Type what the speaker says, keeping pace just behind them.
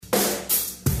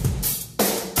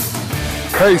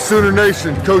Hey, Sooner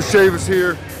Nation, Coach Chavis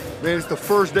here. Man, it's the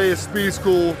first day of speed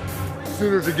school.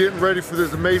 Sooners are getting ready for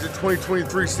this amazing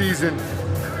 2023 season.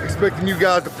 Expecting you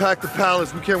guys to pack the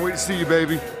palace. We can't wait to see you,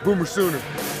 baby. Boomer Sooner.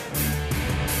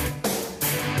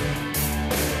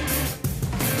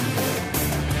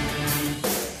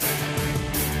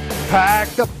 Pack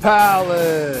the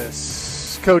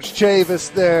palace. Coach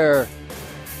Chavis there.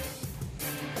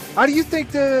 How do you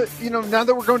think now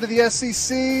that we're going to the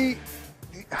SEC,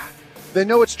 they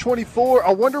know it's 24.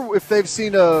 I wonder if they've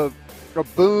seen a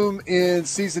boom in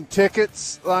season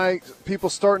tickets, like people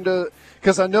starting to,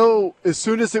 because I know as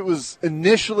soon as it was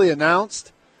initially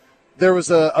announced, there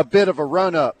was a bit of a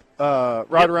run-up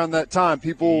right around that time.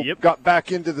 People got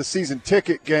back into the season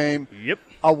ticket game. Yep.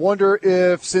 I wonder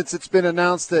if, since it's been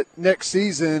announced that next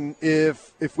season,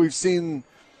 if we've seen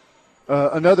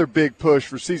another big push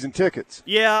for season tickets.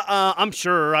 Yeah, I'm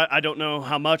sure. I don't know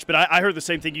how much, but I heard the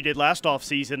same thing you did last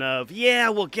offseason of,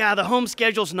 the home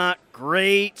schedule's not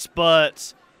great,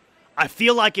 but I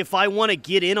feel like if I want to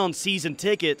get in on season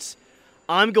tickets,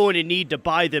 I'm going to need to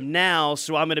buy them now,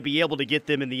 so I'm going to be able to get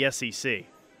them in the SEC.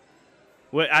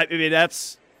 Well, I mean,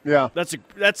 that's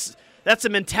a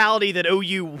mentality that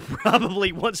OU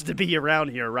probably wants to be around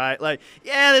here, right? Like,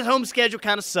 this home schedule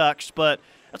kind of sucks, but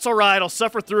that's all right. I'll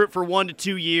suffer through it for 1 to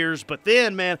 2 years, but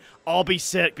then, man, I'll be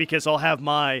set because I'll have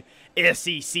my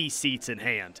SEC seats in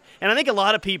hand. And I think a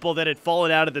lot of people that had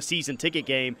fallen out of the season ticket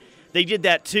game, they did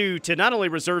that too, to not only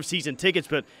reserve season tickets,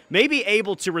 but maybe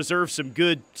able to reserve some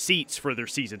good seats for their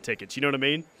season tickets. You know what I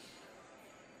mean?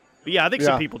 But yeah, I think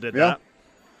some people did that.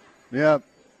 Yeah,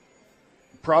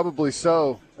 probably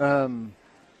so. I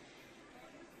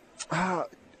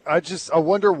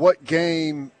wonder what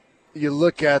game you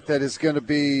look at that is going to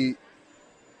be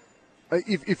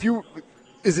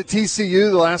is it TCU,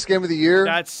 the last game of the year?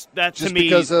 That's just to me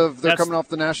because of they're coming off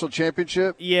the national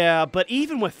championship. Yeah, but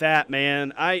even with that,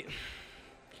 man,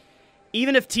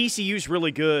 even if TCU's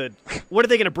really good, what are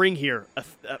they going to bring here?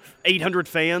 800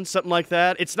 fans, something like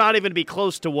that. It's not even to be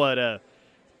close to what a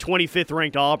 25th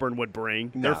ranked Auburn would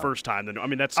bring their first time. I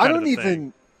mean, that's kind of the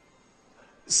thing.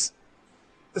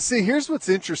 See, here's what's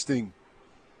interesting.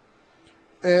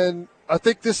 And I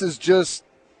think this is just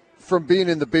from being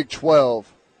in the Big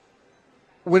 12.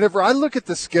 Whenever I look at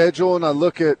the schedule and I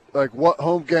look at like what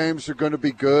home games are going to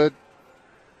be good,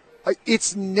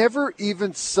 it's never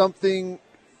even something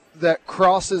that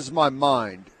crosses my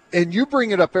mind. And you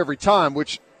bring it up every time,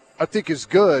 which I think is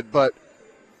good, but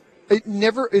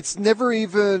it's never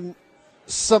even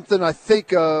something I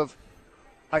think of.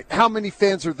 Like, how many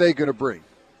fans are they going to bring?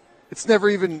 It's never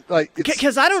even like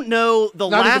because I don't know the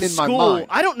last school.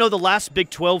 I don't know the last Big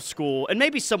 12 school, and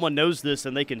maybe someone knows this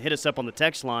and they can hit us up on the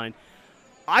text line.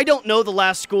 I don't know the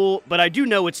last school, but I do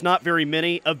know it's not very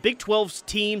many of Big 12's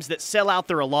teams that sell out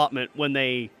their allotment when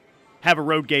they have a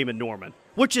road game in Norman,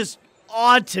 which is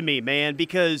odd to me, man,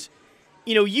 because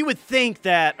you would think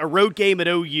that a road game at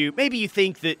OU, maybe you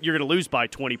think that you're going to lose by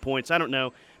 20 points, I don't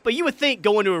know, but you would think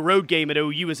going to a road game at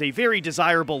OU is a very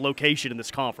desirable location in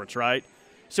this conference, right?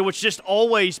 So it's just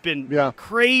always been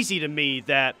crazy to me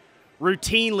that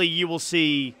routinely you will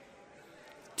see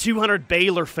 200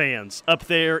 Baylor fans up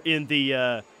there in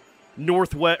the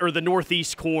northwest or the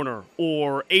northeast corner,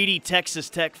 or 80 Texas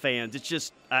Tech fans. It's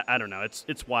just I don't know.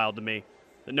 It's wild to me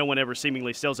that no one ever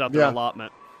seemingly sells out their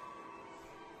allotment.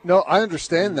 No, I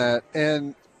understand that,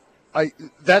 and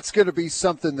that's going to be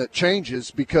something that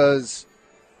changes because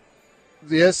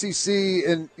the SEC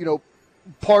and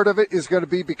part of it is going to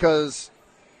be because.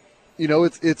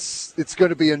 It's going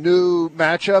to be a new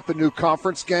matchup, a new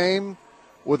conference game,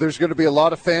 where there's going to be a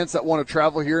lot of fans that want to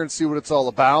travel here and see what it's all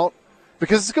about.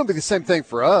 Because it's going to be the same thing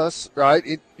for us,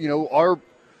 right?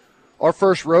 Our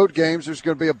first road games, there's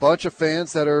going to be a bunch of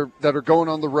fans that are going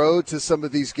on the road to some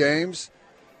of these games.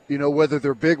 Whether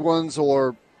they're big ones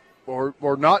or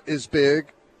not as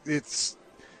big, it's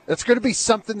going to be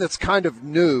something that's kind of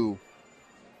new,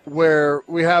 where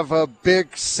we have a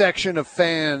big section of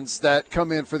fans that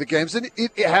come in for the games. And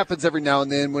it happens every now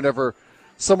and then whenever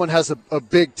someone has a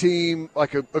big team,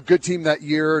 like a good team that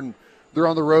year, and they're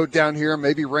on the road down here,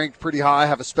 maybe ranked pretty high,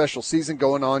 have a special season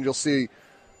going on. You'll see,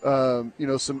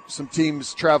 some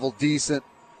teams travel decent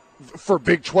for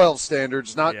Big 12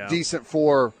 standards, not decent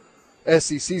for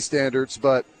SEC standards.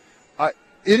 But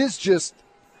it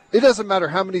doesn't matter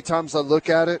how many times I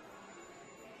look at it,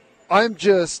 I'm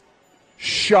just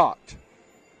shocked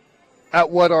at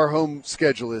what our home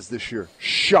schedule is this year.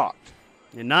 Shocked.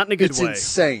 And not in a good way. It's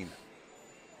insane.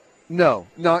 No,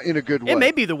 not in a good way. It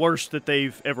may be the worst that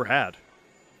they've ever had.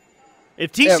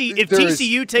 If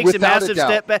TCU takes a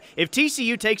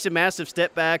massive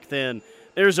step back, then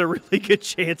there's a really good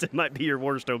chance it might be your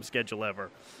worst home schedule ever.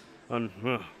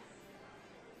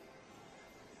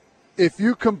 If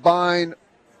you combine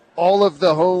all of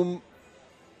the home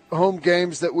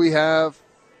games that we have,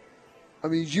 I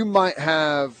mean, you might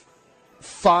have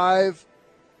 5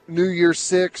 New Year's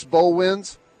 6 bowl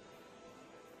wins.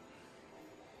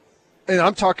 And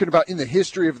I'm talking about in the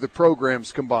history of the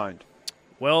programs combined.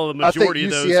 Well, the majority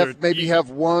of those UCF maybe have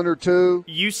 1 or 2.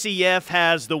 UCF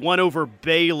has the one over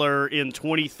Baylor in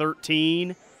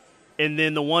 2013, and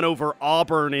then the one over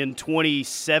Auburn in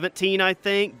 2017, I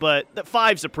think. But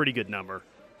 5's a pretty good number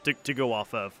to go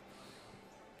off of.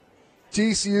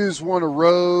 TCU's won a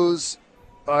Rose.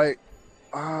 They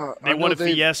won a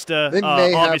Fiesta,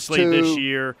 obviously, this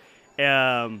year.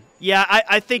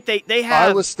 I think they have.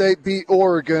 Iowa State beat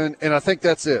Oregon, and I think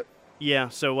that's it. Yeah,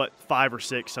 so what, 5 or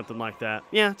 6, something like that.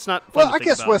 Yeah, it's not fun to think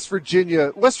guess about.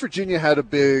 West Virginia had a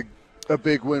big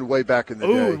win way back in the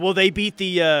day. Well, they beat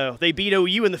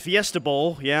OU in the Fiesta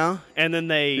Bowl, yeah, and then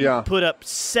they put up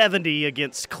 70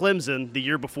 against Clemson the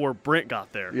year before Brent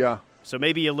got there. Yeah. So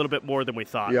maybe a little bit more than we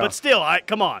thought. Yeah. But still,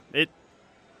 come on.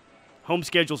 Home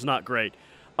schedule's not great.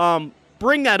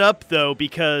 Bring that up, though,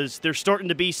 because there's starting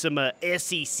to be some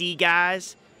SEC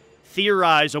guys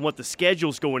theorize on what the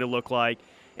schedule's going to look like.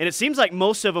 And it seems like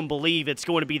most of them believe it's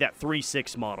going to be that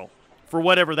 3-6 model, for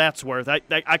whatever that's worth. I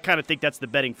kind of think that's the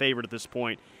betting favorite at this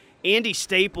point. Andy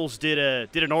Staples did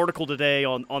an article today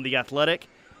on The Athletic,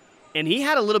 and he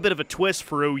had a little bit of a twist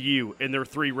for OU in their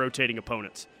 3 rotating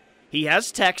opponents. He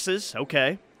has Texas,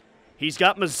 okay. He's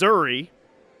got Missouri,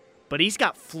 but he's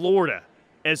got Florida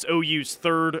as OU's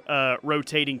 3rd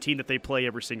rotating team that they play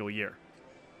every single year.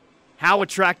 How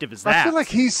attractive is that? I feel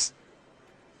like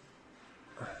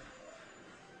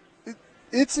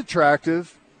it's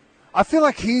attractive. I feel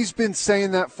like he's been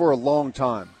saying that for a long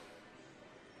time.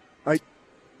 Like,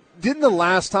 didn't the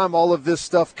last time all of this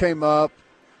stuff came up,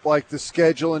 like the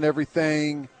schedule and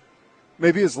everything,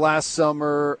 maybe it was last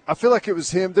summer, I feel like it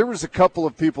was him. There was a couple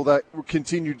of people that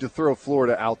continued to throw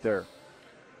Florida out there.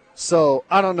 So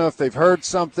I don't know if they've heard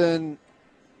something,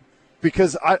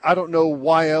 because I don't know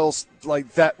why else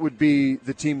like that would be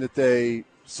the team that they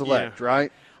select,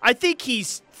 right? I think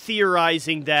he's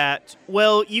theorizing that,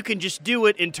 well, you can just do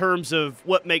it in terms of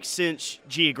what makes sense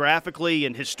geographically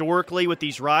and historically with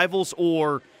these rivals,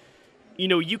 or,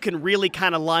 you can really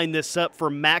kind of line this up for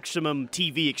maximum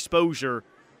TV exposure,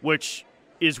 which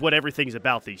is what everything's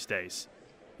about these days.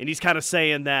 And he's kind of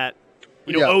saying that,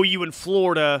 OU and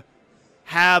Florida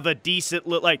have a decent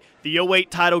look. Like, the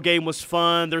 2008 title game was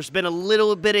fun. There's been a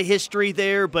little bit of history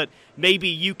there, but maybe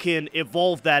you can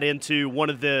evolve that into one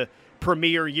of the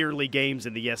premier yearly games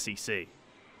in the SEC.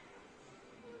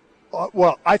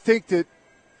 Well, I think that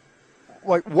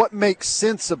like what makes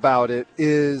sense about it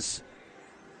is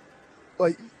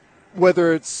like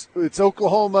whether it's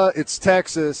Oklahoma, it's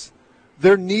Texas,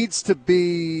 they need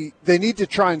to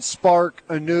try and spark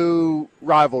a new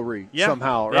rivalry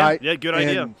somehow, right? Yeah, good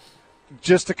idea. And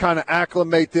just to kind of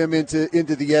acclimate them into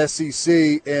the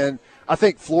SEC, and I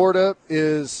think Florida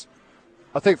is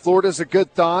a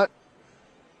good thought.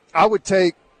 I would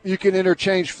take – you can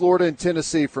interchange Florida and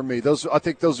Tennessee for me. I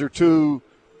think those would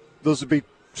be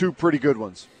 2 pretty good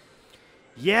ones.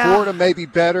 Yeah. Florida may be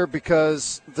better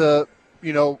because to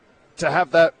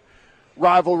have that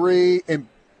rivalry and,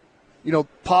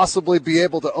 possibly be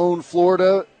able to own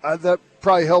Florida, that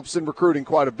probably helps in recruiting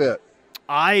quite a bit.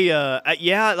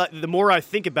 The more I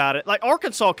think about it, like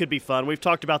Arkansas could be fun. We've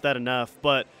talked about that enough,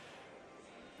 but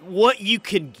what you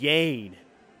can gain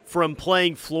from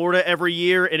playing Florida every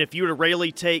year, and if you were to really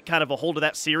take kind of a hold of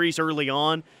that series early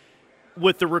on,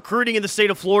 with the recruiting in the state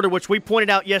of Florida, which we pointed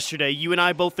out yesterday, you and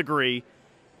I both agree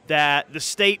that the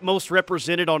state most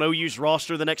represented on OU's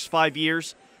roster the next 5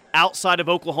 years, outside of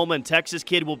Oklahoma and Texas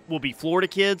will be Florida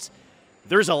kids.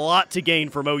 There's a lot to gain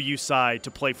from OU side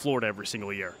to play Florida every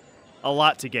single year. A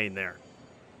lot to gain there.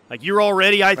 Like, you're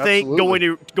already, I think, going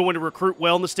to recruit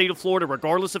well in the state of Florida,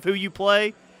 regardless of who you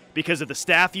play, because of the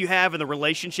staff you have and the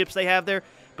relationships they have there.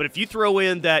 But if you throw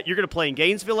in that you're going to play in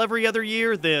Gainesville every other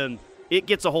year, then it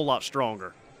gets a whole lot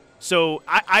stronger. So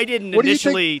I didn't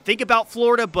initially think about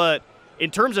Florida, but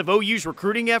in terms of OU's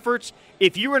recruiting efforts,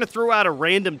 if you're going to throw out a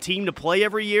random team to play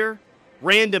every year,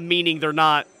 random meaning they're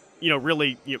not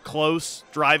really close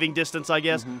driving distance, I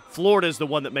guess, Florida is the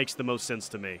one that makes the most sense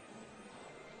to me.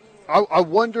 I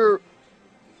wonder,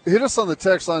 hit us on the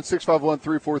text line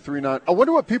 651-3439. I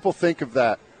wonder what people think of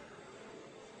that.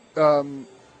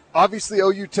 Obviously,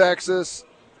 OU, Texas,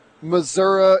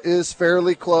 Missouri is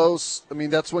fairly close. I mean,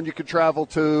 that's one you could travel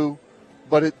to,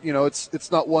 but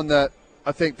it's not one that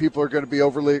I think people are going to be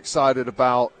overly excited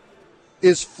about.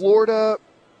 Is Florida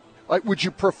Like, would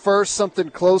you prefer something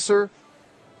closer,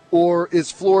 or is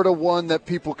Florida one that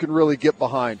people can really get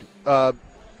behind?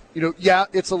 Yeah,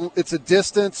 it's a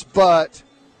distance, but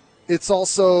it's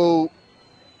also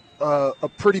a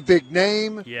pretty big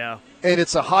name. Yeah, and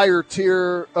it's a higher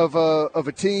tier of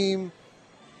a team.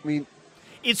 I mean,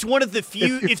 it's one of the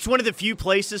few. It's one of the few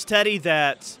places, Teddy,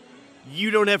 that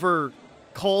you don't ever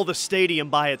call the stadium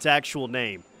by its actual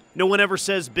name. No one ever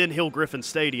says Ben Hill Griffin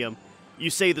Stadium. You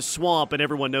say the Swamp, and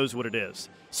everyone knows what it is.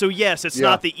 So yes, it's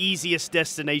not the easiest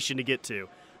destination to get to.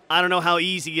 I don't know how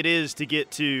easy it is to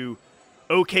get to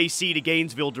OKC to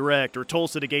Gainesville direct or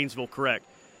Tulsa to Gainesville correct.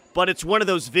 But it's one of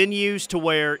those venues to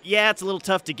where, it's a little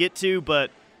tough to get to,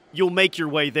 but you'll make your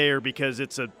way there because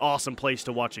it's an awesome place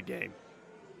to watch a game.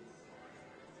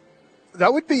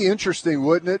 That would be interesting,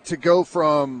 wouldn't it, to go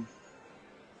from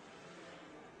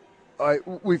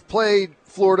we've played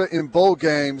Florida in bowl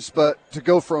games, but to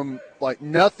go from like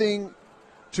nothing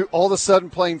to all of a sudden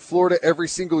playing Florida every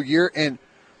single year. And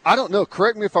I don't know,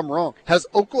 correct me if I'm wrong, has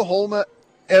Oklahoma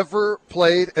ever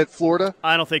played at Florida?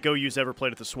 I don't think OU's ever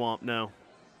played at the Swamp, no.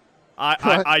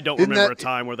 I don't remember a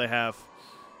time where they have.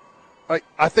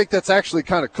 I think that's actually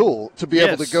kind of cool to be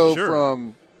able to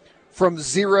go from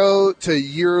zero to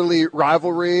yearly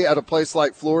rivalry at a place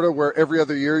like Florida where every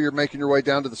other year you're making your way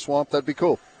down to the Swamp. That'd be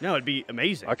cool. No, it'd be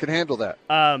amazing. I can handle that.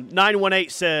 918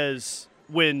 says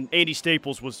when Andy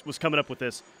Staples was coming up with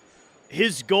this,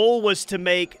 his goal was to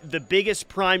make the biggest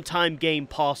primetime game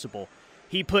possible.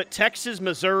 He put Texas,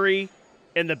 Missouri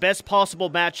in the best possible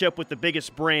matchup with the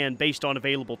biggest brand based on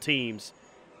available teams.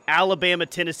 Alabama,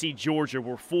 Tennessee, Georgia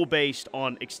were full based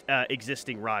on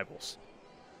existing rivals,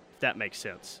 if that makes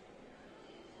sense.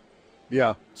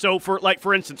 Yeah. So,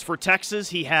 for instance, for Texas,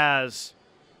 he has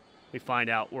 – let me find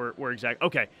out where exactly –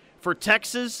 okay. For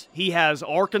Texas, he has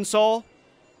Arkansas,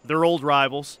 their old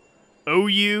rivals,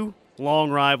 OU,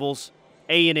 long rivals,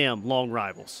 A&M, long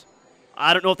rivals.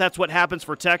 I don't know if that's what happens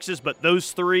for Texas, but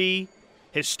those three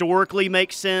historically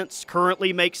make sense,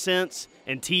 currently make sense,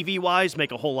 and TV-wise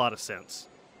make a whole lot of sense.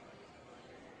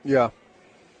 Yeah.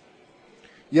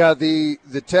 Yeah, the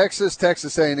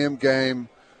Texas A&M game,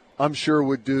 I'm sure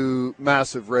would do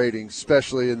massive ratings,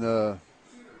 especially in the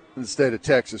state of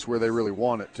Texas where they really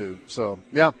want it to. So,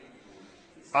 yeah.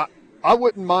 I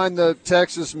wouldn't mind the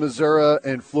Texas, Missouri,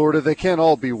 and Florida. They can't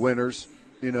all be winners.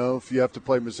 If you have to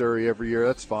play Missouri every year,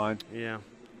 that's fine. Yeah.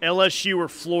 LSU or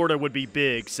Florida would be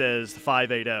big, says the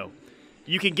 580.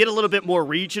 You can get a little bit more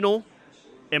regional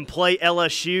and play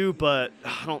LSU, but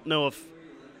I don't know if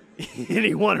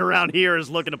anyone around here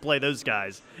is looking to play those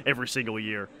guys every single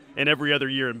year and every other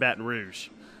year in Baton Rouge.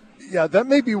 Yeah, that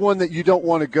may be one that you don't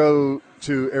want to go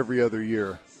to every other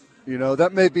year.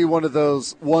 That may be one of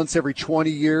those once every 20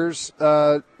 years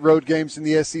road games in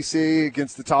the SEC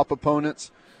against the top opponents.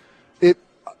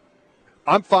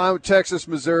 I'm fine with Texas,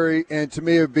 Missouri, and to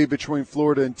me it would be between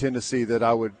Florida and Tennessee that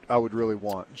I would really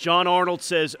want. John Arnold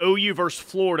says OU versus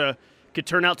Florida could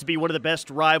turn out to be one of the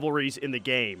best rivalries in the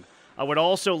game. I would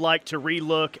also like to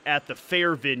relook at the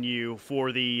fair venue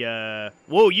for the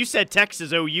you said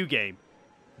Texas OU game.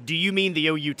 Do you mean the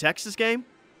OU Texas game?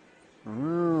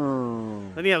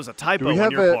 I think that was a typo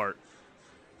on your part.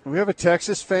 Do we have a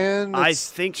Texas fan that's I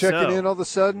think checking in all of a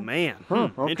sudden? Man,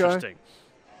 okay. Interesting.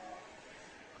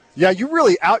 Yeah, you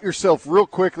really out yourself real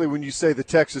quickly when you say the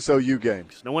Texas OU game.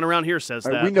 No one around here says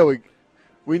that.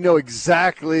 We know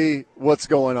exactly what's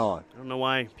going on. I don't know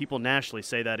why people nationally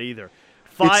say that either.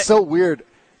 It's so weird.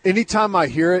 Anytime I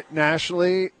hear it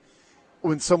nationally,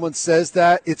 when someone says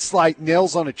that, it's like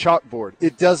nails on a chalkboard.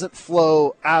 It doesn't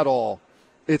flow at all.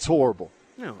 It's horrible.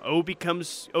 No, O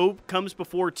comes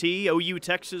before T. OU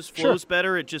Texas flows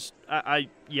better. It just I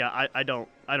don't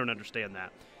understand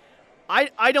that.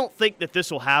 I don't think that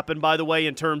this will happen, by the way,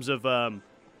 in terms of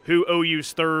who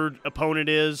OU's third opponent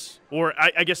is, or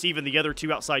I guess even the other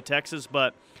two outside Texas.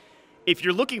 But if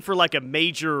you're looking for like a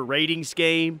major ratings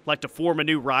game, like to form a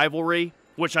new rivalry,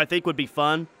 which I think would be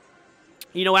fun,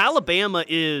 Alabama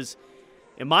is,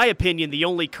 in my opinion, the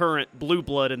only current blue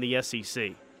blood in the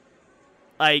SEC.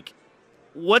 Like,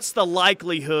 what's the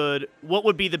likelihood, what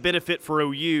would be the benefit for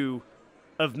OU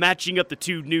of matching up the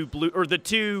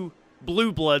two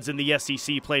blue bloods in the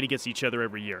SEC playing against each other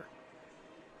every year?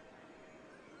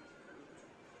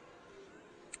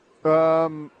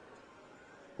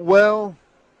 Well,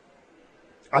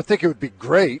 I think it would be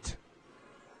great,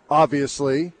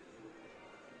 obviously,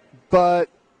 but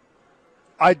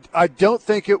I don't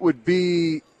think it would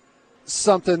be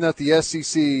something that the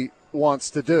SEC wants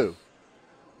to do.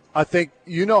 I think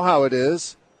you know how it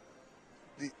is.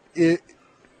 You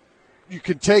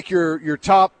can take your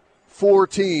top four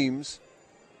teams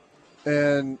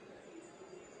and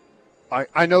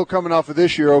I know coming off of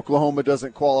this year, Oklahoma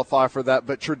doesn't qualify for that,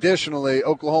 but traditionally,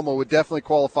 Oklahoma would definitely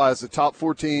qualify as a top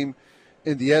 4 team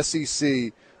in the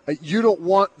SEC. You don't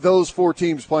want those 4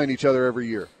 teams playing each other every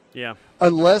year. Yeah.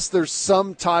 Unless there's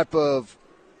some type of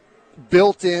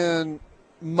built-in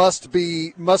must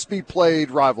be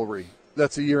played rivalry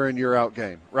that's a year in, year out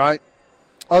game, right?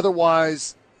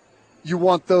 Otherwise, you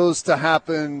want those to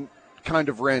happen kind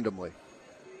of randomly.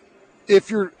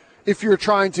 If you're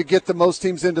trying to get the most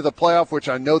teams into the playoff, which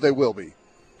I know they will be.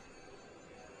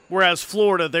 Whereas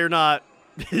Florida, they're not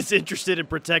as interested in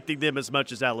protecting them as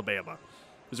much as Alabama,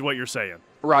 is what you're saying.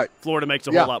 Right. Florida makes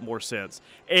a whole lot more sense.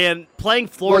 And playing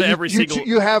Florida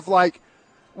you have like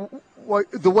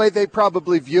the way they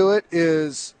probably view it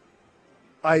is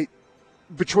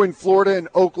between Florida and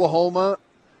Oklahoma,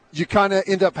 you kind of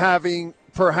end up having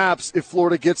perhaps if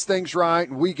Florida gets things right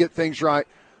and we get things right,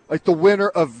 like the winner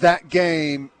of that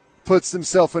game puts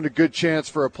themselves in a good chance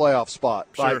for a playoff spot.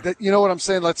 Sure. Like you know what I'm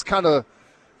saying? That's kind of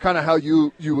how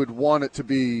you would want it to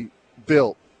be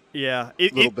built. Yeah. A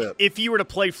little bit. If you were to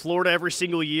play Florida every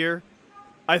single year,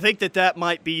 I think that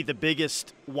might be the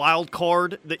biggest wild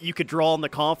card that you could draw in the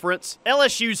conference.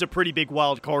 LSU's a pretty big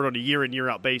wild card on a year in, year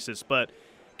out basis, but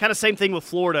kind of same thing with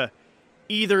Florida.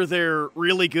 Either they're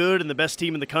really good and the best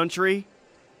team in the country,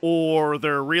 or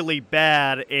they're really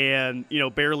bad and,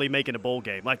 barely making a bowl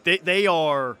game. Like they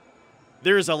are –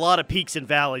 there's a lot of peaks and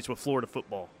valleys with Florida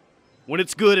football. When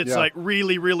it's good, it's like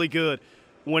really, really good.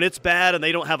 When it's bad and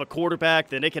they don't have a quarterback,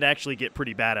 then it could actually get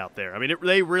pretty bad out there. I mean,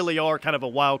 they really are kind of a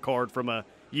wild card from a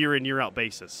year in, year out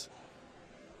basis.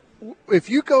 If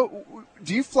you go –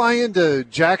 do you fly into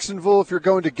Jacksonville if you're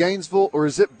going to Gainesville, or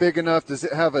is it big enough? Does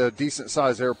it have a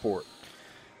decent-sized airport?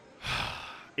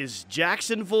 Is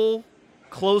Jacksonville –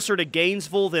 closer to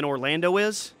Gainesville than Orlando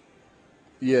is?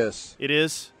 Yes. It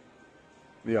is?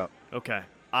 Yeah. Okay.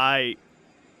 I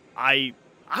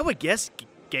would guess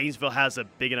Gainesville has a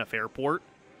big enough airport.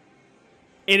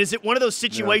 And is it one of those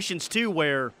situations, too,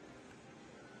 where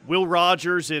Will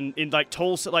Rogers and like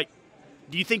Tulsa, like,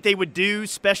 do you think they would do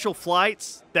special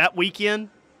flights that weekend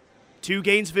to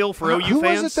Gainesville for OU fans? Who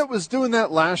was it that was doing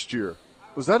that last year?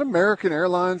 Was that American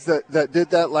Airlines that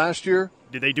did that last year?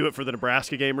 Did they do it for the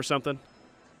Nebraska game or something?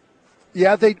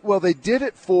 Yeah, they did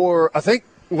it for, I think,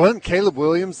 wasn't Caleb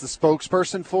Williams the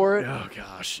spokesperson for it? Oh,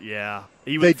 gosh, yeah.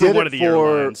 He was for one of the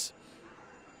airlines.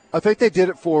 I think they did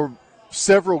it for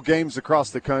several games across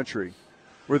the country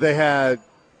where they had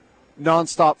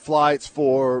nonstop flights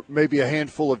for maybe a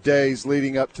handful of days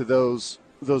leading up to those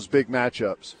big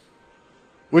matchups,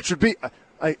 which would be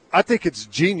I think it's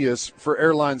genius for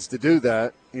airlines to do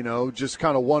that, just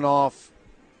kind of one-off,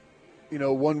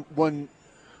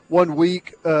 one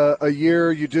week a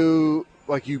year you do,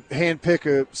 like you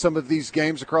handpick some of these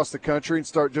games across the country and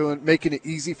start making it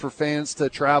easy for fans to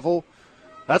travel.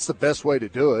 That's the best way to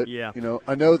do it. Yeah.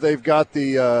 I know they've got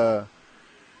their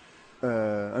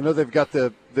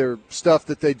stuff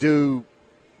that they do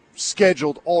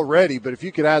scheduled already, but if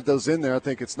you could add those in there, I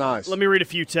think it's nice. Let me read a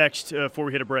few texts before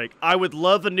we hit a break. I would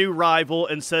love a new rival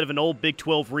instead of an old Big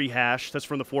 12 rehash. That's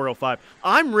from the 405.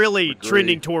 I'm really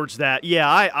trending towards that.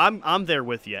 Yeah, I'm there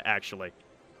with you, actually.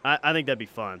 I think that'd be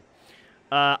fun.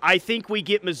 I think we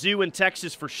get Mizzou and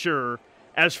Texas for sure.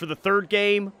 As for the third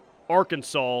game,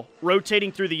 Arkansas,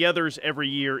 rotating through the others every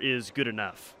year is good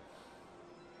enough.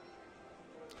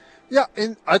 Yeah,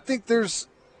 and I think there's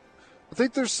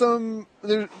something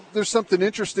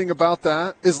interesting about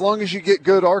that. As long as you get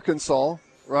good Arkansas,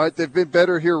 right? They've been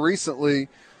better here recently,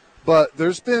 but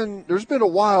there's been a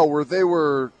while where they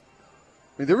were.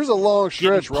 I mean, there was a long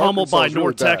stretch getting pummeled where by Arkansas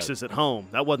North was really Texas at home.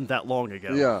 That wasn't that long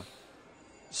ago. Yeah.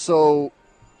 So,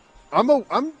 I'm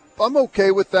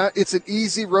okay with that. It's an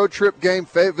easy road trip game.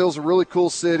 Fayetteville's a really cool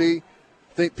city.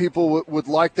 I think people would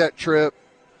like that trip.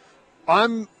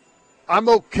 I'm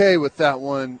okay with that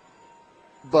one,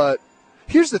 but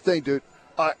here's the thing, dude.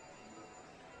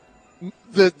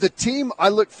 The team I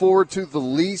look forward to the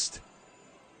least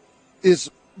is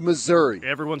Missouri.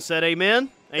 Everyone said amen?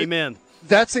 Amen.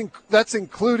 That's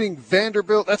including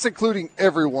Vanderbilt. That's including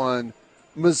everyone.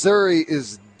 Missouri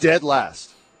is dead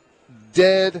last.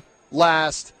 Dead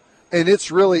last. And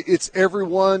it's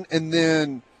everyone and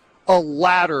then a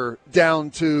ladder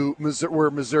down to where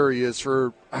Missouri is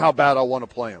for how bad I want to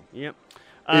play them. Yep.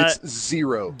 It's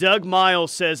 0. Doug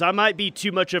Miles says, I might be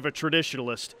too much of a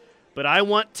traditionalist, but I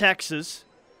want Texas,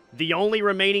 the only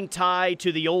remaining tie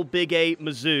to the old Big 8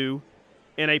 Mizzou,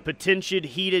 and a potential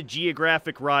heated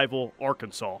geographic rival,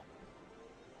 Arkansas.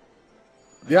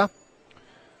 Yeah.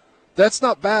 That's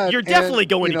not bad. You're definitely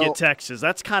going to get Texas.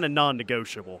 That's kind of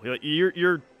non-negotiable. You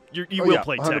will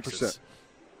play 100%. Texas.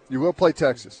 You will play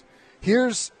Texas.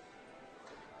 Here's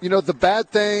the bad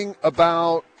thing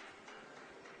about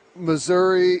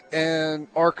Missouri and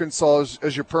Arkansas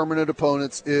as your permanent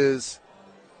opponents is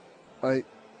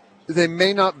they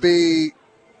may not be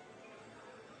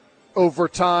over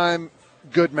time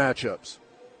good matchups.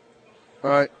 All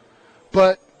right.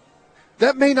 But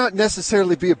that may not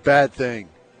necessarily be a bad thing.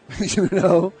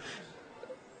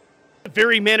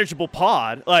 Very manageable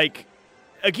pod. Like,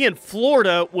 again,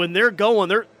 Florida, when they're going,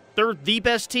 they're the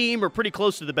best team or pretty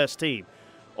close to the best team.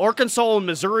 Arkansas and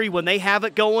Missouri, when they have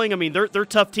it going, I mean, they're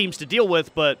tough teams to deal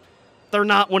with, but they're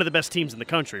not one of the best teams in the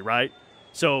country, right?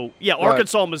 So, yeah,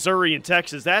 Arkansas, right. Missouri, and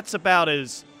Texas, that's about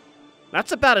as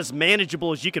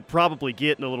manageable as you could probably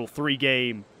get in a little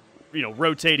 3-game,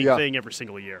 rotating thing every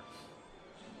single year.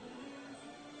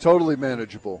 Totally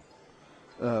manageable.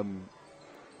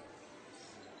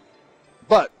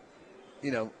 But,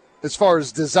 as far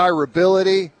as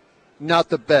desirability, not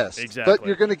the best. Exactly. But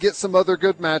you're going to get some other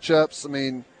good matchups. I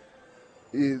mean,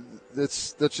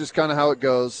 that's just kind of how it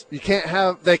goes. They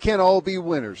can't all be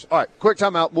winners. All right, quick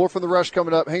timeout. More from The Rush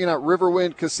coming up. Hanging out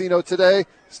Riverwind Casino today.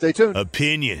 Stay tuned.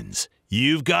 Opinions.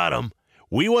 You've got them.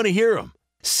 We want to hear them.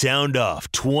 Sound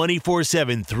off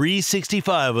 24/7,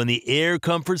 365 on the Air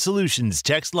Comfort Solutions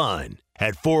text line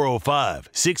at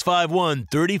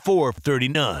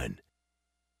 405-651-3439.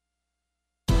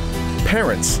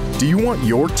 Parents, do you want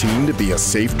your teen to be a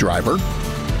safe driver?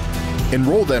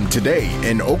 Enroll them today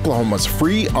in Oklahoma's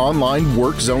free online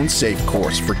Work Zone Safe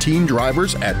course for teen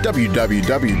drivers at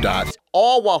www.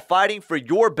 All while fighting for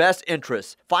your best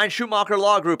interests. Find Schumacher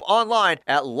Law Group online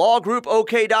at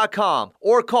lawgroupok.com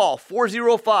or call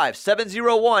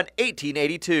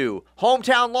 405-701-1882.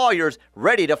 Hometown lawyers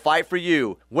ready to fight for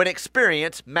you when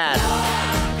experience matters.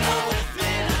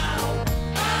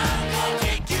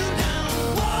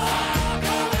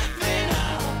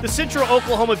 The Central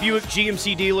Oklahoma Buick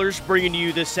GMC dealers bringing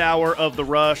you this hour of The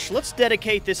Rush. Let's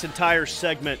dedicate this entire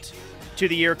segment to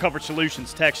the Air Comfort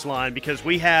Solutions text line because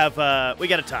we got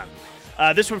a time.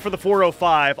 This one for the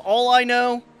 405. All I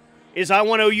know is I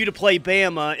want OU to play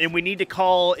Bama, and we need to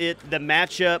call it the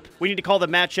matchup. We need to call the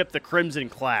matchup the Crimson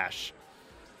Clash.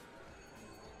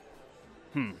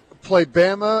 Play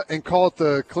Bama and call it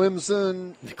the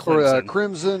Clemson. Or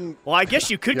Crimson. Well, I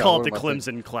guess you could call it the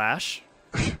Clemson Clash.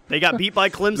 They got beat by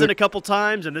Clemson a couple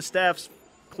times, and this staff's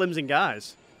Clemson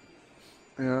guys.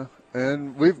 Yeah,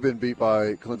 and we've been beat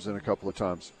by Clemson a couple of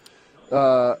times.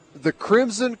 The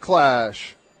Crimson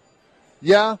Clash.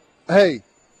 Yeah, hey,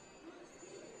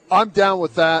 I'm down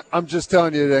with that. I'm just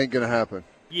telling you it ain't going to happen.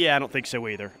 Yeah, I don't think so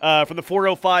either. From the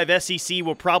 405, SEC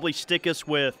will probably stick us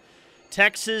with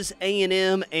Texas,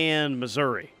 A&M, and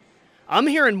Missouri. I'm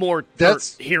seeing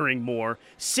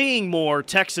more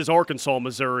Texas, Arkansas,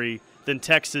 Missouri than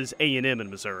Texas, A&M, and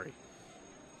Missouri.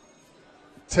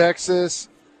 Texas,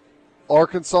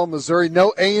 Arkansas, Missouri.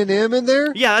 No A&M in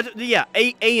there? Yeah,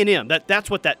 A&M. That's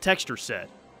what that texter said.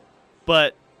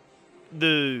 But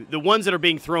the ones that are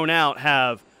being thrown out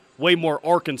have way more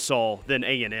Arkansas than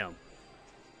A&M.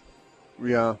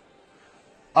 Yeah.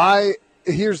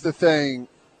 Here's the thing.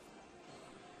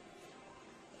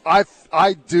 I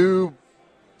do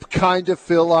kind of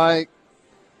feel like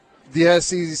the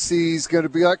SEC is going to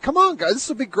be like, come on, guys, this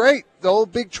will be great. The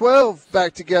old Big 12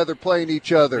 back together playing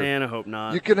each other. Man, I hope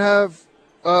not. You can have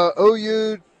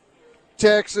OU,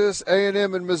 Texas,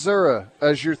 A&M, and Missouri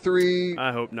as your three.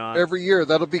 I hope not. Every year.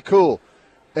 That'll be cool.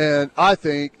 And I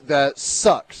think that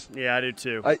sucks. Yeah, I do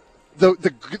too.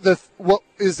 What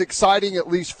is exciting, at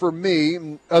least for me,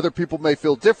 and other people may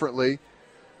feel differently,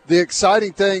 the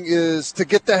exciting thing is to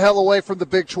get the hell away from the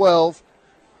Big 12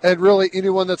 and really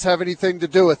anyone that's have anything to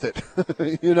do with it.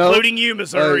 Including you,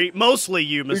 Missouri. Mostly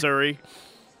you, Missouri.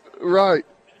 Right.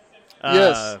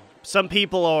 Yes. Some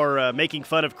people are making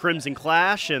fun of Crimson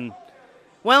Clash, and,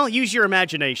 well, use your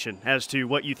imagination as to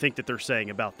what you think that they're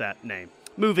saying about that name.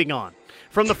 Moving on.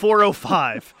 From the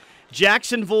 405,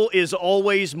 Jacksonville is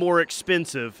always more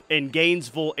expensive, and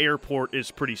Gainesville Airport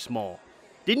is pretty small.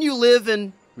 Didn't you live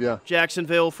in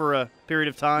Jacksonville for a period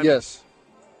of time? Yes,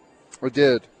 I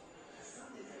did.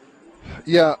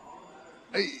 Yeah,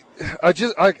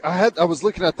 I was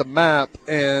looking at the map,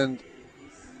 and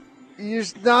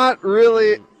there's not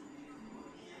really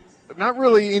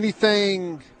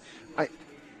anything.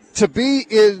 To be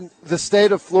in the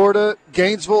state of Florida,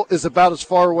 Gainesville is about as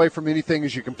far away from anything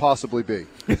as you can possibly be.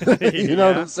 You know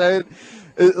what I'm saying?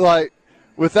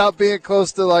 Without being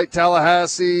close to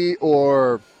Tallahassee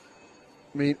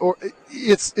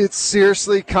it's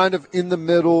seriously kind of in the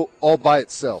middle all by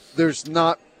itself. There's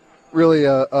not really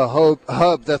a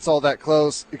hub that's all that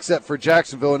close except for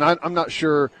Jacksonville, and I'm not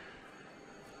sure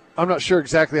I'm not sure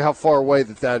exactly how far away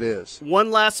that is. One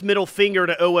last middle finger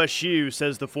to OSU,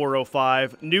 says the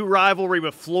 405. New rivalry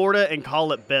with Florida and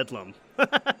call it Bedlam. Nice.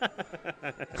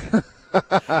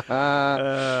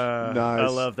 I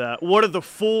love that. What are the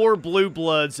 4 blue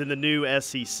bloods in the new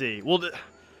SEC? Well,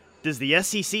 does the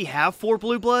SEC have 4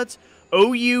 blue bloods?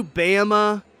 OU,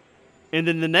 Bama, and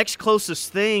then the next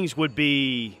closest things would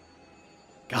be,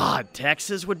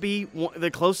 Texas would be the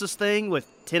closest thing with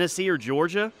Tennessee or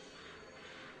Georgia.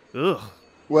 Ugh.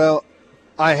 Well,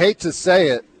 I hate to say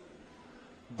it,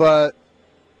 but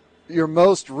your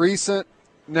most recent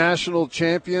national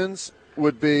champions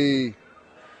would be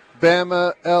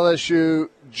Bama, LSU,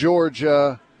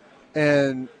 Georgia,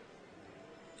 and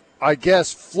I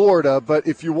guess Florida. But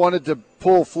if you wanted to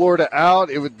pull Florida out,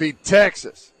 it would be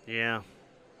Texas. Yeah.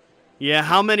 Yeah,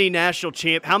 how many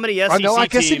how many SEC teams? I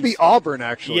guess it'd be Auburn,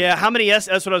 actually. Yeah, that's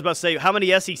what I was about to say. How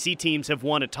many SEC teams have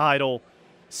won a title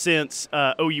since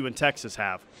OU and Texas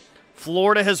have?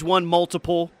 Florida has won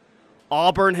multiple.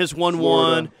 Auburn has won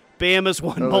one. Bama's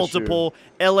won multiple.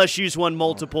 LSU's won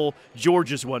multiple.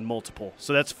 Georgia's won multiple.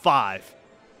 So that's 5.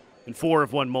 And 4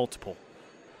 have won multiple.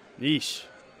 Yeesh.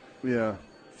 Yeah,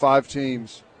 5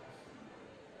 teams.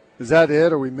 Is that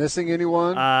it? Are we missing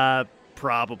anyone?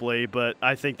 Probably, but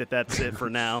I think that's it for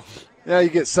now. Yeah, you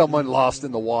get someone lost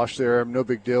in the wash there. No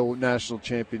big deal. National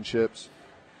championships.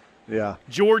 Yeah.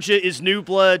 Georgia is new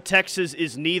blood. Texas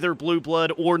is neither blue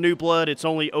blood or new blood. It's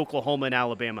only Oklahoma and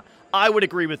Alabama. I would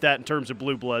agree with that in terms of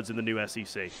blue bloods in the new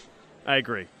SEC. I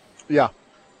agree. Yeah.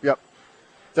 Yep.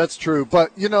 That's true.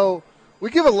 But,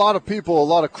 we give a lot of people a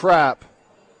lot of crap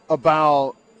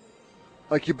about,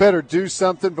 you better do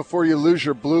something before you lose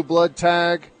your blue blood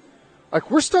tag.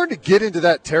 We're starting to get into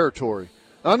that territory.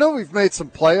 I know we've made some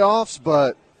playoffs,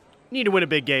 but need to win a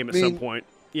big game at some point.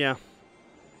 Yeah.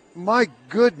 My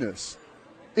goodness.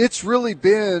 It's really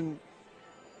been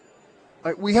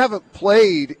we haven't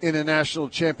played in a national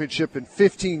championship in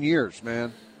 15 years,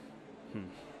 man. Isn't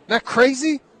that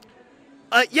crazy?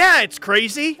 Yeah, it's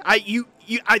crazy. I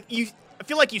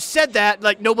feel like you said that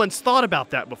like no one's thought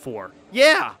about that before.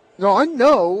 Yeah. No, I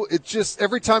know. It's just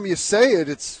every time you say it,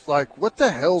 it's like, what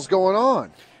the hell's going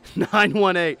on?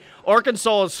 918.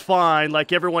 Arkansas is fine.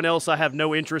 Like everyone else, I have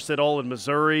no interest at all in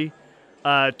Missouri.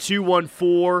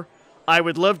 214. I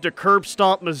would love to curb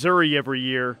stomp Missouri every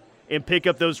year and pick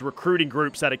up those recruiting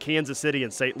groups out of Kansas City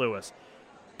and St. Louis.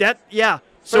 So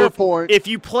fair point. If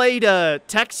you played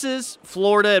Texas,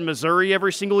 Florida, and Missouri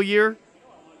every single year,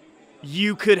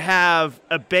 you could have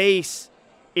a base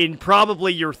in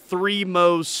probably your 4.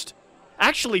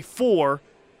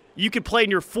 You could play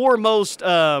in your 4 most,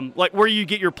 where you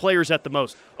get your players at the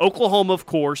most. Oklahoma, of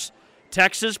course.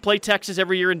 Texas, play Texas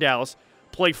every year in Dallas.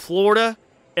 Play Florida,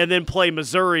 and then play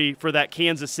Missouri for that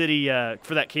Kansas City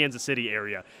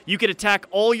area. You could attack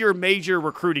all your major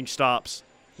recruiting stops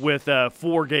with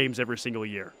 4 games every single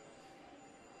year.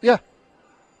 Yeah.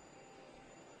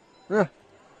 Yeah.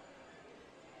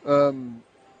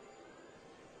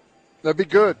 That'd be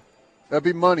good. That'd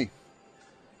be money.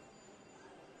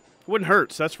 Wouldn't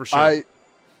hurt, so that's for sure.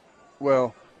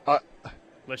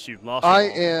 Unless you lost.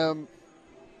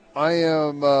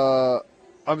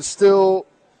 I'm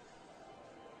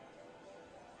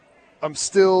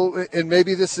still, and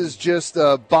maybe this is just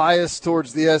a bias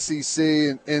towards the SEC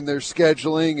and their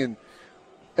scheduling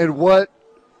and what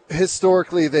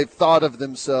historically they've thought of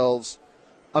themselves.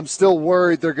 I'm still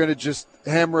worried they're going to just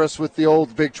hammer us with the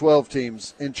old Big 12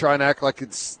 teams and try and act like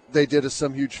they did us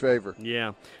some huge favor.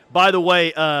 Yeah. By the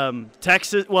way,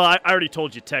 Texas – well, I already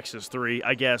told you Texas 3,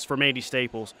 I guess, from Andy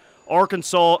Staples.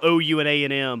 Arkansas, OU, and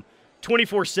A&M.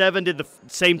 24/7 did the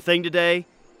same thing today.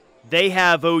 They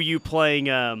have OU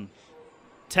playing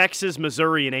Texas,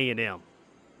 Missouri, and A&M.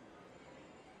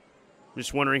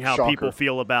 Just wondering how people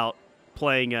feel about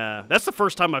playing that's the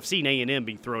first time I've seen A&M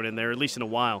be thrown in there, at least in a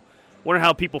while. Wonder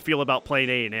how people feel about playing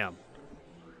A&M.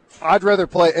 I'd rather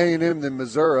play A&M than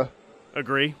Missouri.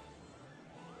 Agree.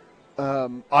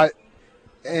 I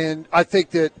think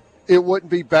that it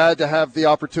wouldn't be bad to have the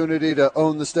opportunity to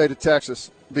own the state of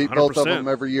Texas, beat 100%. Both of them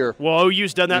every year. Well,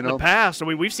 OU's done that in the past. I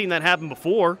mean, we've seen that happen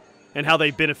before and how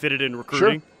they benefited in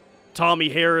recruiting. Sure. Tommy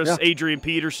Harris, Adrian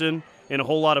Peterson, and a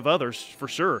whole lot of others, for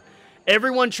sure.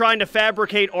 Everyone trying to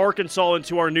fabricate Arkansas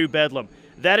into our new bedlam.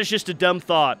 That is just a dumb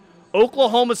thought.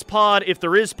 Oklahoma's pod, if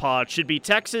there is pod, should be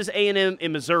Texas, A&M,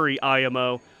 and Missouri,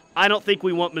 IMO. I don't think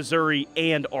we want Missouri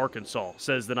and Arkansas,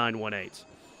 says the 918.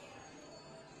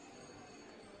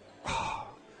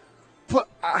 But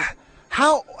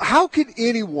how can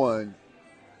anyone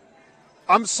 –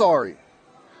 I'm sorry,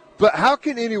 but how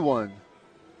can anyone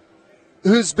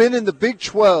who's been in the Big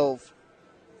 12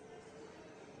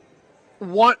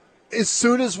 want as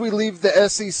soon as we leave the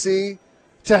SEC,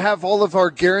 to have all of our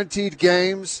guaranteed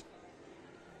games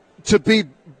to be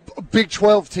Big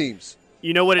 12 teams.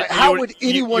 You know what? How would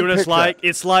anyone pick that?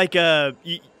 It's like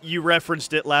you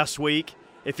referenced it last week.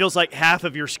 It feels like half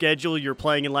of your schedule you're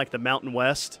playing in like the Mountain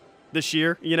West this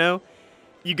year. You know,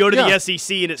 you go to the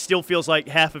SEC and it still feels like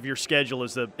half of your schedule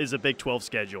is a Big 12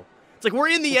 schedule. It's like we're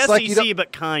in the SEC,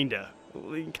 but kinda.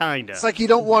 It's like you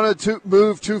don't want to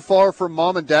move too far from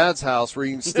mom and dad's house where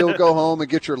you can still go home and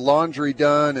get your laundry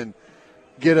done and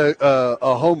get a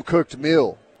home cooked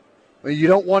meal. I mean, you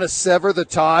don't want to sever the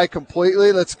tie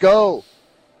completely. Let's go.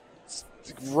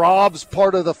 Rob's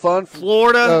part of the fun.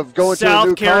 Florida, of going South to a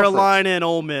new Carolina, conference. And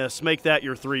Ole Miss. Make that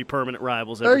your 3 permanent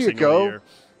rivals every single year. There you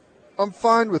go. I'm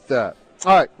fine with that.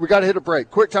 All right, we got to hit a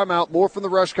break. Quick timeout. More from The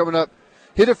Rush coming up.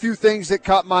 Hit a few things that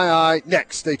caught my eye.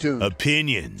 Next, stay tuned.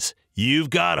 Opinions.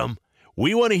 You've got them.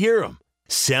 We want to hear them.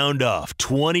 Sound off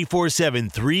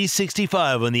 24/7,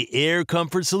 365 on the Air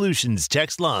Comfort Solutions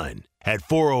text line at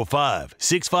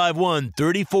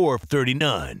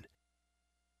 405-651-3439.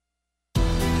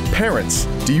 Parents,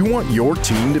 do you want your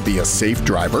team to be a safe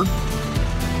driver?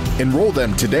 Enroll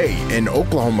them today in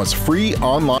Oklahoma's free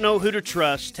online. Know who to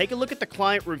trust. Take a look at the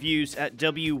client reviews at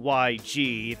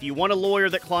WYG. If you want a lawyer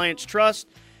that clients trust,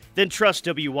 then trust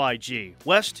WYG.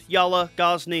 West, Yala,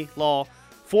 Gosney, Law,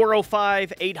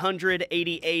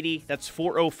 405-800-8080. That's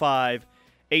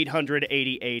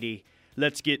 405-800-8080.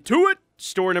 Let's get to it.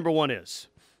 Story number 1 is?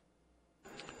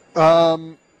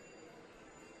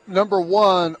 Number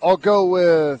 1, I'll go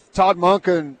with Todd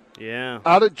Monken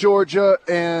out of Georgia,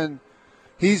 and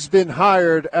he's been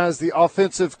hired as the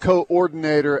offensive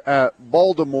coordinator at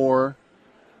Baltimore,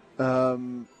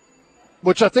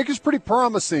 which I think is pretty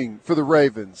promising for the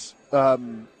Ravens.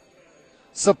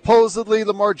 Supposedly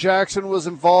Lamar Jackson was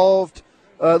involved.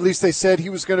 At least they said he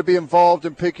was going to be involved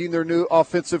in picking their new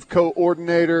offensive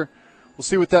coordinator. We'll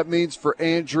see what that means for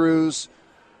Andrews.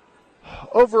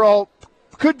 Overall,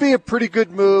 could be a pretty good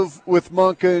move with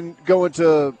Monken going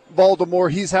to Baltimore.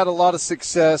 He's had a lot of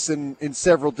success in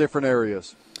several different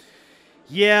areas.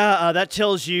 Yeah, that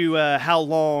tells you how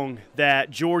long that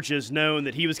Georgia's known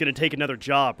that he was going to take another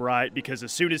job, right? Because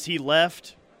as soon as he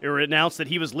left or announced that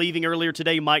he was leaving earlier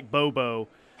today, Mike Bobo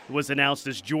was announced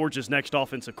as Georgia's next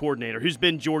offensive coordinator, who's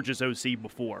been Georgia's OC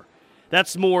before.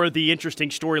 That's more the interesting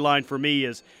storyline for me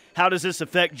is how does this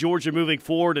affect Georgia moving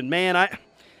forward? And, man,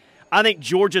 I think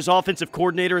Georgia's offensive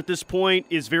coordinator at this point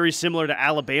is very similar to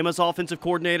Alabama's offensive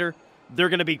coordinator. They're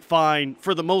going to be fine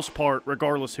for the most part,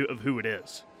 regardless of who it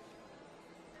is.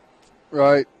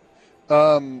 Right.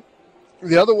 The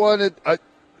other one, I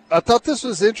thought this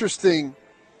was interesting.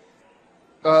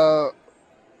 Derek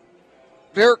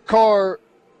Carr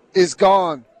is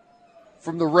gone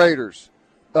from the Raiders.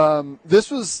 This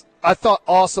was, I thought,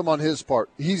 awesome on his part.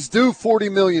 He's due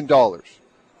 $40 million.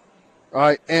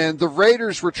 Right, and the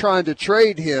Raiders were trying to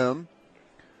trade him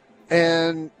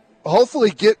and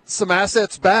hopefully get some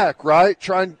assets back, right?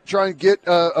 Try and get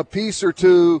a piece or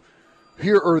two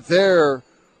here or there,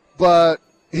 but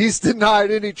he's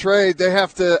denied any trade. They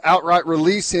have to outright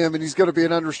release him, and he's going to be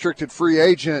an unrestricted free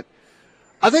agent.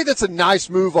 I think that's a nice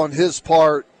move on his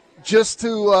part, just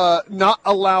to not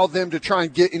allow them to try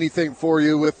and get anything for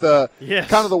you with kind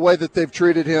of the way that they've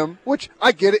treated him, which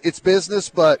I get it. It's business,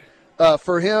 but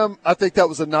for him, I think that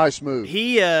was a nice move.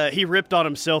 He ripped on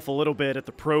himself a little bit at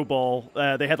the Pro Bowl.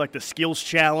 They had like the skills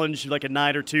challenge like a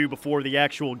night or two before the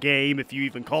actual game, if you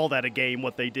even call that a game,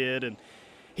 what they did. And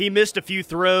he missed a few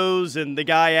throws, and the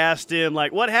guy asked him,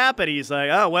 like, what happened? He's like,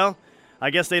 oh, well,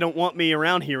 I guess they don't want me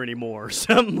around here anymore,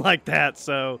 something like that.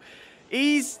 So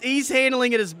he's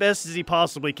handling it as best as he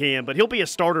possibly can, but he'll be a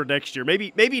starter next year.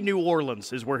 Maybe New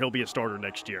Orleans is where he'll be a starter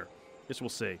next year. Guess we'll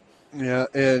see. Yeah,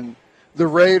 and the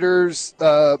Raiders,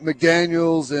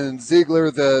 McDaniels and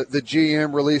Ziegler, the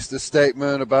GM, released a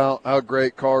statement about how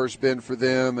great Carr's been for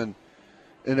them and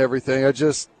everything.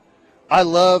 I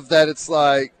love that it's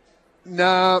like,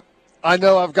 nah, I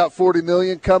know I've got $40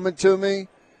 million coming to me,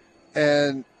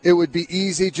 and it would be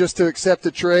easy just to accept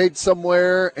a trade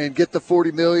somewhere and get the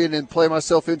 $40 million and play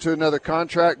myself into another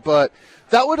contract, but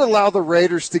that would allow the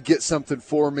Raiders to get something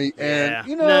for me, and,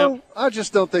 I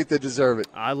just don't think they deserve it.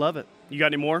 I love it. You got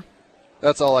any more?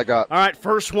 That's all I got. All right,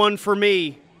 first one for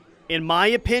me. In my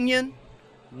opinion,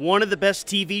 one of the best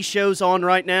TV shows on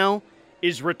right now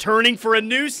is returning for a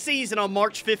new season on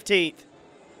March 15th.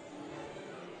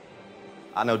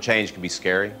 I know change can be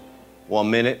scary. 1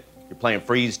 minute, you're playing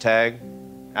freeze tag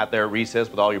out there at recess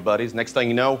with all your buddies. Next thing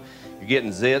you know, you're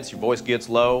getting zits, your voice gets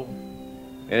low,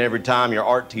 and every time your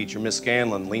art teacher, Miss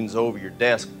Scanlon, leans over your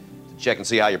desk to check and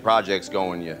see how your project's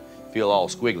going, you feel all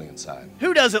squiggly inside.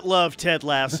 Who doesn't love Ted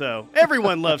Lasso?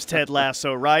 Everyone loves Ted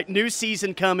Lasso, right? New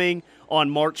season coming on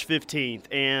March 15th,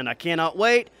 and I cannot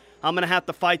wait. I'm going to have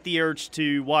to fight the urge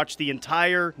to watch the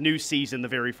entire new season the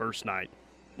very first night.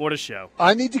 What a show.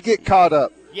 I need to get caught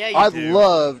up. Yeah, I do.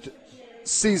 loved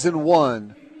season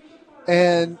 1,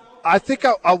 and I think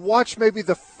I watched maybe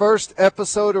the first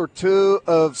episode or two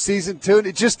of season 2, and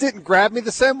it just didn't grab me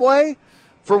the same way.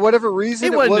 For whatever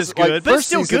reason, it wasn't was as good, like, but it's first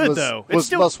still season good, was, though. Was it's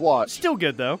still must watch. Still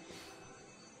good, though.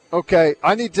 Okay,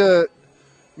 I need to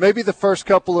 – maybe the first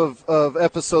couple of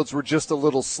episodes were just a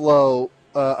little slow.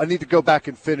 I need to go back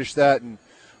and finish that, and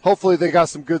hopefully they got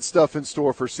some good stuff in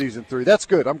store for season 3. That's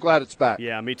good. I'm glad it's back.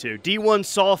 Yeah, me too. D1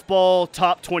 softball,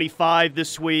 top 25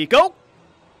 this week.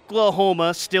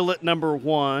 Oklahoma still at number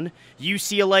 1.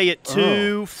 UCLA at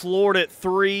 2. Florida at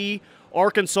 3.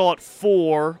 Arkansas at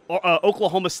 4,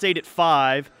 Oklahoma State at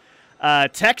 5.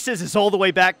 Texas is all the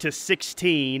way back to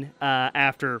 16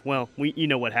 after, well, you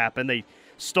know what happened. They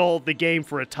stalled the game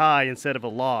for a tie instead of a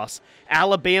loss.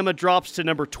 Alabama drops to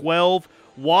number 12.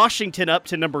 Washington up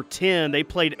to number 10. They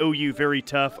played OU very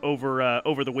tough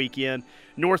over the weekend.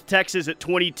 North Texas at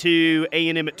 22,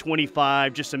 A&M at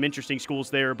 25. Just some interesting schools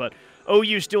there, but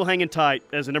OU still hanging tight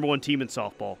as the number 1 team in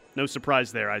softball. No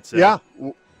surprise there, I'd say. Yeah.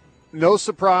 No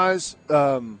surprise.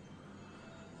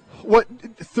 What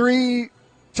 3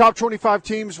 top 25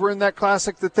 teams were in that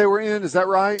classic that they were in? Is that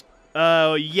right?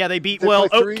 Yeah, they beat.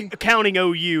 Counting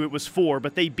OU, it was 4,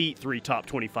 but they beat 3 top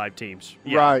 25 teams.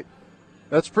 Yeah. Right.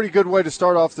 That's a pretty good way to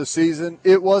start off the season.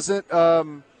 It wasn't.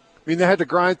 They had to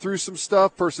grind through some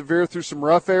stuff, persevere through some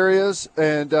rough areas,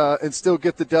 and still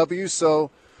get the W. So,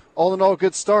 all in all,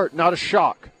 good start. Not a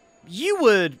shock. You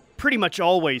would pretty much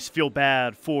always feel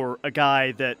bad for a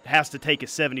guy that has to take a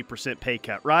 70% pay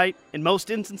cut, right? In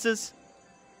most instances?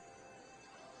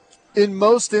 In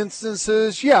most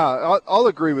instances, yeah, I'll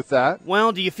agree with that.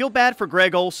 Well, do you feel bad for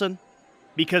Greg Olsen?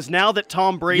 Because now that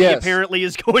Tom Brady apparently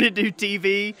is going to do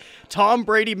TV, Tom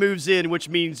Brady moves in, which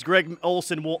means Greg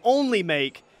Olsen will only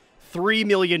make $3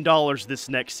 million this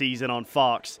next season on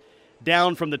Fox,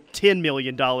 down from the $10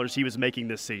 million he was making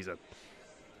this season.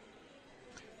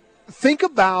 Think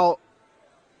about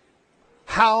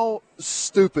how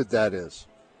stupid that is.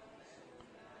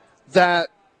 That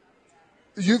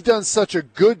you've done such a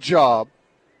good job.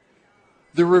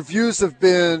 The reviews have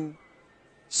been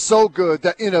so good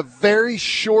that in a very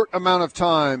short amount of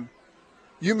time,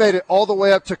 you made it all the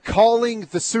way up to calling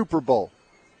the Super Bowl.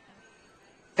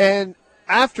 And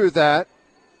after that,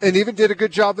 and even did a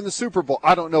good job in the Super Bowl.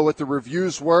 I don't know what the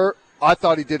reviews were. I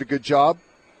thought he did a good job.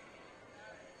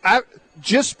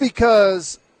 Just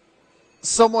because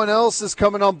someone else is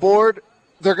coming on board,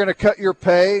 they're going to cut your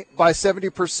pay by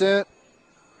 70%.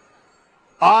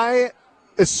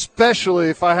 Especially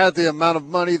if I had the amount of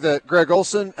money that Greg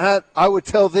Olsen had, I would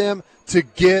tell them to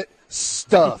get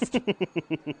stuffed.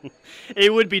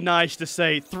 It would be nice to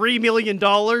say, $3 million,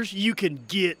 you can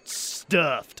get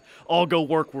stuffed. I'll go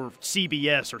work with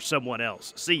CBS or someone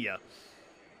else. See ya.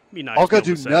 Be nice. I'll go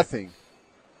do nothing.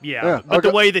 Yeah, but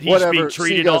the way that he's being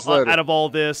treated out of all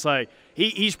this,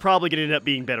 he's probably going to end up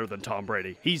being better than Tom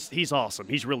Brady. He's awesome.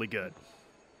 He's really good.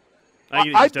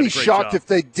 I'd be shocked if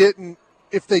they didn't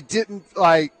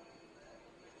like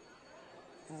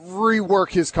rework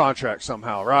his contract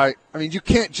somehow, right? I mean, you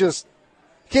can't just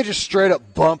straight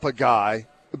up bump a guy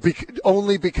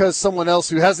only because someone else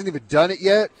who hasn't even done it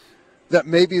yet that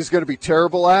maybe is going to be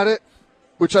terrible at it,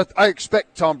 which I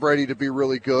expect Tom Brady to be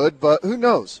really good, but who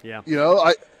knows? Yeah.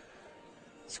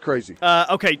 It's crazy.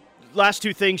 Okay, last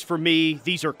 2 things for me.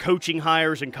 These are coaching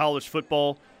hires in college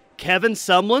football. Kevin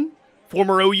Sumlin,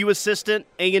 former OU assistant,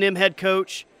 A&M head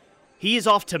coach, he is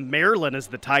off to Maryland as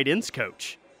the tight ends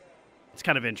coach. It's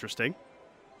kind of interesting.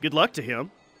 Good luck to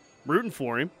him. Rooting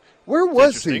for him. Where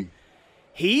was he?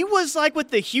 He was with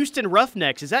the Houston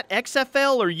Roughnecks. Is that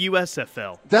XFL or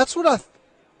USFL? That's what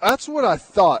I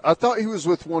thought. I thought he was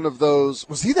with one of those.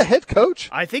 Was he the head coach?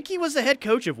 I think he was the head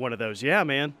coach of one of those. Yeah,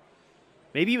 man.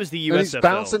 Maybe he was the USFL. And he's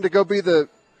bouncing to go be the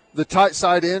tight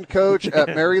side end coach at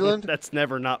Maryland. That's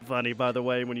never not funny, by the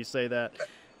way, when you say that.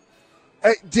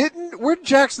 Hey, where did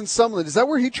Jackson Sumlin? Is that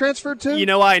where he transferred to?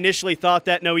 I initially thought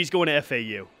that. No, he's going to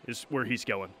FAU is where he's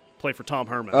going. Play for Tom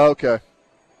Herman. Okay.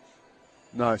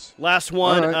 Nice. Last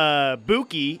one, right.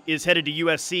 Buki is headed to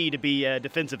USC to be a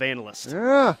defensive analyst.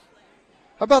 Yeah.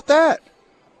 How about that?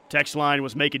 Text line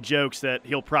was making jokes that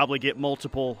he'll probably get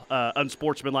multiple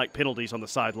unsportsmanlike penalties on the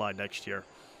sideline next year.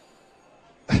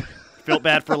 Felt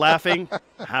bad for laughing.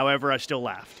 However, I still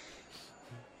laughed.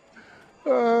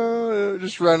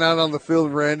 Just run out on the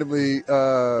field randomly. With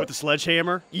the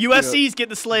sledgehammer? USC's getting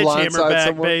the sledgehammer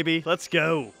back, baby. Let's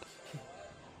go.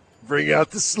 Bring out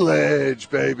the sledge,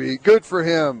 baby. Good for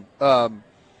him.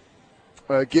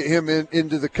 Get him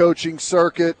into the coaching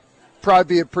circuit.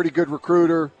 Probably be a pretty good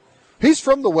recruiter. He's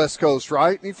from the West Coast,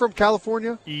 right? He's from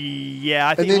California? Yeah,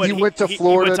 I think. And then he went to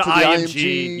Florida to the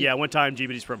IMG. Yeah, went to IMG,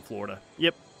 but he's from Florida.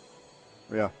 Yep.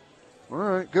 Yeah. All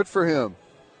right, good for him.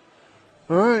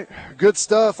 All right, good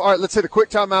stuff. All right, let's hit a quick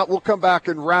timeout. We'll come back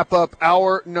and wrap up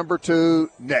hour number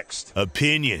 2 next.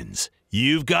 Opinions.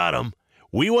 You've got them.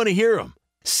 We want to hear them.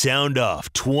 Sound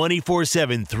off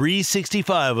 24/7,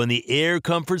 365 on the Air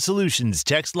Comfort Solutions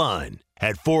text line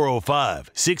at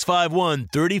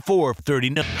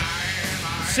 405-651-3439.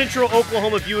 Central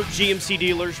Oklahoma Buick GMC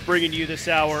dealers bringing you this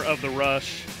hour of the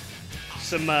rush.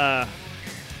 Some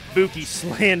Buki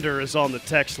slander is on the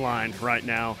text line right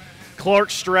now.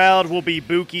 Clark Stroud will be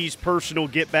Buki's personal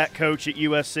get-back coach at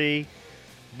USC.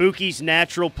 Buki's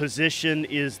natural position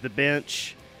is the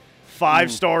bench.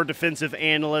 5-star defensive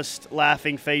analyst,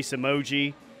 laughing face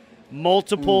emoji.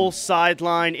 Multiple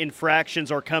sideline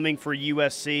infractions are coming for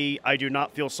USC. I do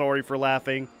not feel sorry for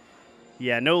laughing.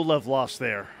 Yeah, no love lost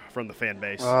there from the fan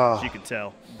base, as you can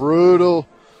tell. Brutal,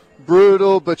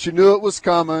 but you knew it was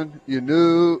coming.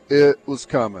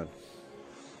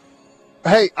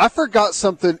 Hey, I forgot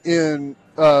something in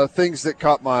things that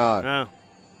caught my eye. Oh,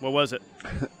 what was it?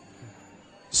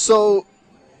 So,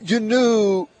 you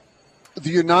knew the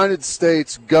United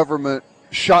States government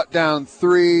shot down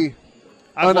 3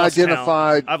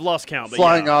 unidentified I've lost count,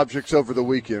 flying objects over the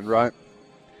weekend, right?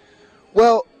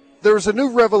 Well, there was a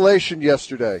new revelation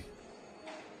yesterday.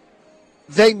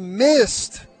 They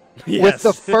missed with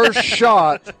the first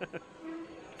shot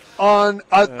on,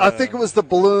 I think it was the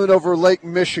balloon over Lake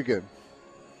Michigan.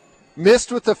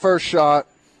 Missed with the first shot,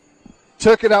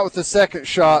 took it out with the second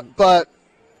shot, but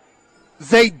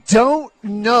they don't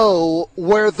know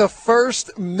where the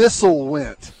first missile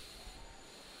went.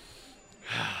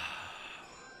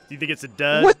 Do you think it's a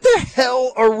dud? What the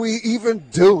hell are we even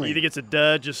doing? You think it's a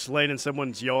dud just laying in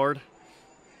someone's yard?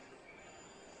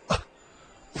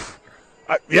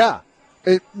 Yeah.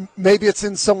 Maybe it's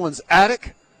in someone's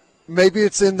attic. Maybe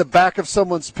it's in the back of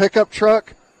someone's pickup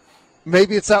truck.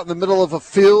 Maybe it's out in the middle of a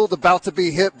field about to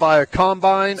be hit by a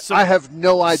combine. I have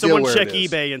no idea where it is. Someone check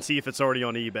eBay and see if it's already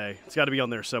on eBay. It's got to be on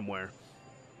there somewhere.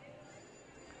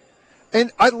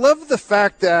 And I love the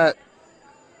fact that,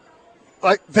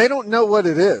 they don't know what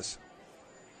it is.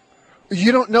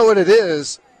 You don't know what it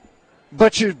is,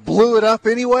 but you blew it up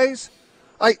anyways?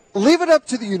 Leave it up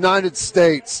to the United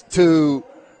States to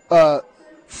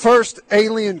first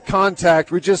alien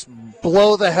contact. We just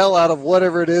blow the hell out of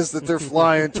whatever it is that they're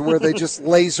flying to where they just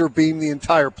laser beam the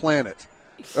entire planet.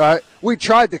 Right? We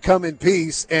tried to come in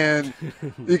peace, and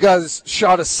you guys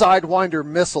shot a Sidewinder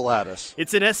missile at us.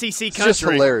 It's an SEC country. It's just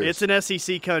hilarious. It's an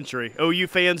SEC country. OU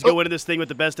fans go into this thing with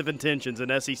the best of intentions,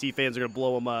 and SEC fans are going to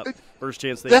blow them up first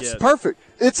chance they get. That's perfect.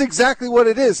 It's exactly what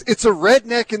it is. It's a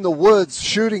redneck in the woods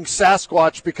shooting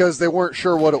Sasquatch because they weren't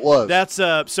sure what it was. That's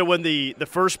so when the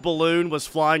first balloon was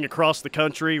flying across the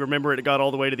country, remember it got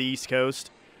all the way to the East Coast?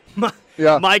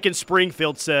 Yeah. Mike in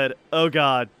Springfield said, "Oh,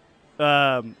 God.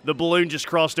 The balloon just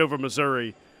crossed over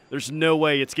Missouri. There's no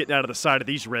way it's getting out of the side of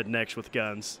these rednecks with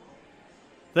guns."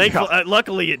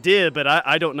 Luckily it did, but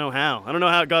I don't know how. I don't know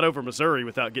how it got over Missouri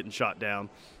without getting shot down.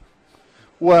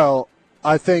 Well,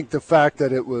 I think the fact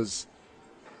that it was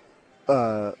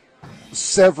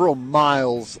several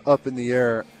miles up in the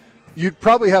air, you'd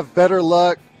probably have better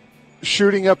luck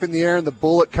shooting up in the air and the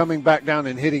bullet coming back down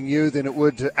and hitting you than it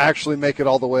would to actually make it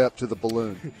all the way up to the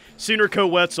balloon. Sooner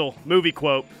Wetzel, movie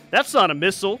quote, "That's not a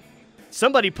missile.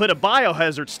 Somebody put a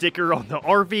biohazard sticker on the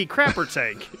RV crapper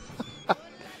tank."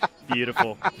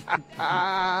 Beautiful.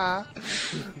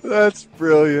 That's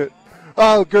brilliant.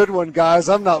 Oh, good one, guys.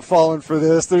 I'm not falling for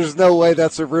this. There's no way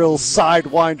that's a real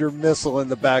Sidewinder missile in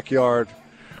the backyard.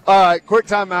 All right, quick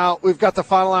timeout. We've got the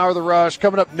final hour of the rush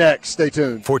coming up next. Stay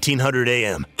tuned. 1400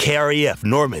 AM, KREF,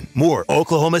 Norman, Moore,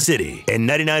 Oklahoma City, and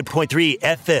 99.3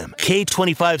 FM,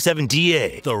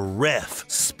 K257DA, the Ref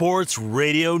Sports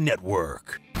Radio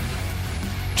Network.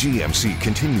 GMC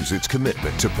continues its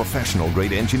commitment to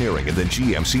professional-grade engineering in the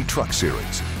GMC Truck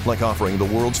Series, like offering the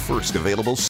world's first available